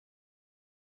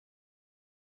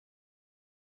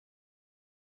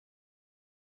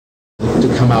to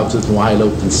come out to the wide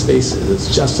open spaces.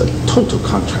 It's just a total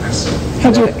contrast.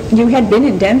 You had been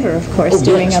in Denver, of course,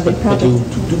 doing other projects.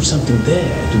 But to do something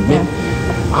there, to make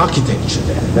architecture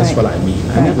there, that's what I mean.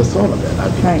 I never thought of that.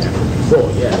 I've been in Denver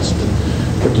before, yes.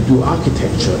 But to do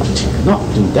architecture, not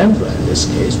in Denver in this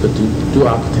case, but to do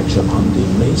architecture on the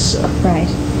Mesa. Right.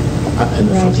 And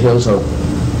the foothills of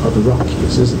the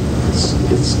Rockies, isn't it?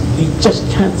 You just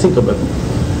can't think of a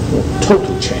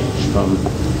total change from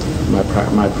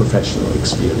my professional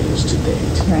experience to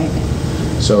date. Right.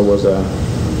 So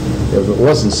it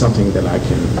wasn't something that I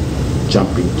can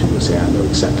jump into and say I know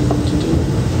exactly what to do,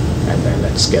 and then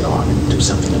let's get on and do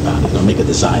something about it or make a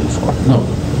design for it. No,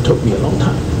 it took me a long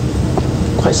time,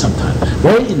 quite some time,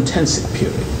 very intensive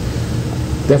period.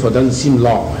 Therefore, it doesn't seem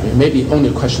long. I mean, maybe only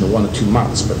a question of 1 or 2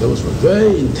 months, but those were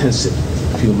very intensive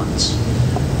few months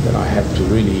that I had to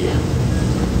really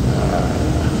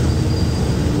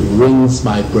rinse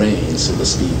my brain, so to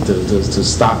speak, to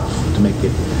start to make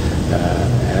it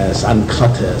as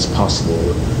uncluttered as possible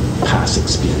with past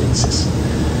experiences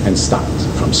and start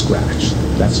from scratch.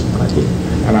 That's what I did.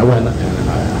 And I went and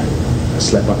I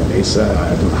slept on the Mesa.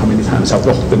 I don't know how many times I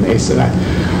walked the Mesa.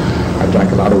 I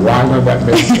drank a lot of wine on that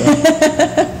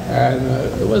Mesa.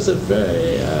 And it was a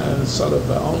very sort of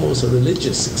almost a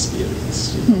religious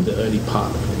experience, you know, the early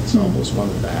part of it. It's almost one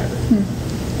of that.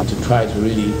 To try to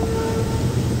really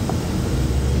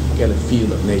get a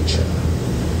feel of nature.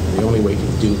 And the only way you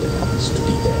can do that is to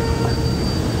be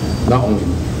there. Not only,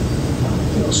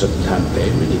 you know, certain time of day,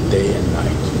 really day and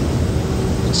night.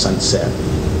 The sunset,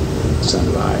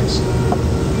 sunrise.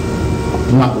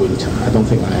 Not winter. I don't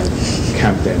think I have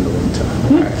camped there in the winter.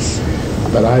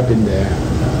 But I've been there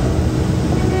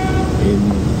in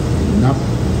enough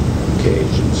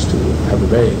occasions to have a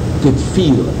very good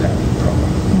feel of that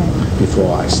problem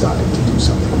before I started to do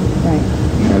something.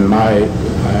 And I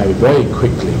very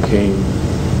quickly came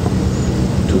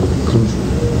to the conclusion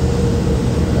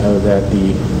that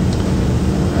the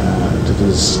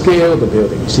scale of the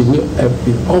building, you see, we have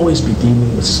always been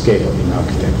dealing with scale in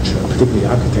architecture, particularly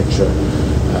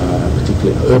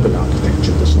urban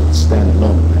architecture does not stand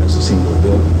alone as a single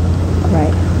building.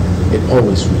 It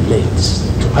always relates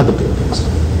to other buildings.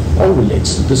 All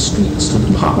relates to the streets, to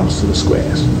the parks, to the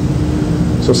squares.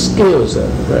 So scale is a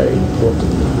very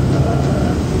important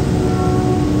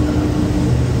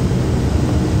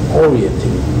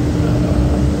orienting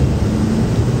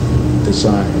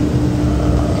design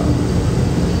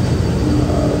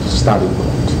starting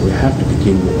point. We have to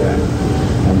begin with that.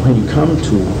 And when you come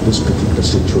to this particular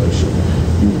situation,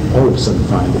 you all of a sudden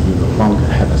find that you no longer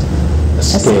have a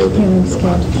scale that you know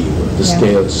how to deal with. The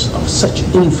scales of such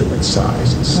infinite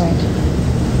sizes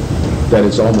that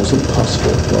it's almost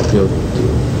impossible for a building to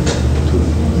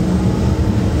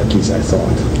at least I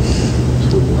thought,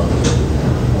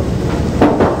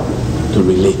 to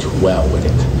relate well with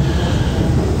it.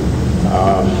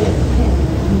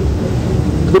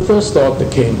 The first thought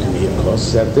that came to me, of course,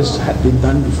 is that this had been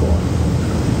done before.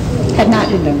 Had not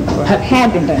been done before.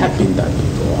 Had been done. Had been done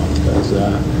before, because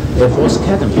Air Force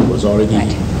Academy was already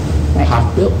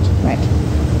half built.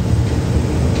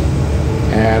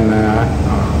 And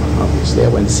obviously I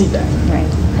went to see that.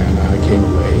 And I came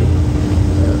away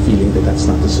feeling that that's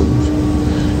not the solution.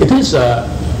 It is a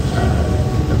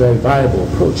very viable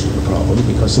approach to the problem,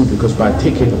 simply because by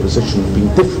taking a position of being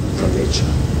different from nature,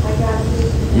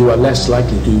 you are less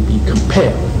likely to be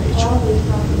compared with nature.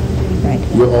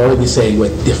 You're already saying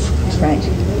we're different.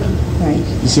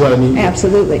 You see what I mean?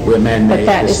 Absolutely. We're man-made. But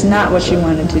that is not what you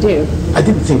wanted to do. I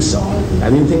didn't think so. I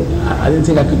didn't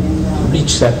think I could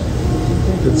reach that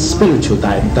spiritual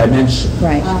dimension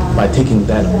by taking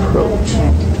that approach.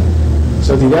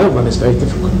 So the other one is very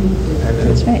difficult.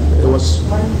 And it was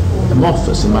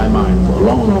amorphous in my mind for a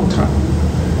long, long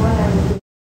time.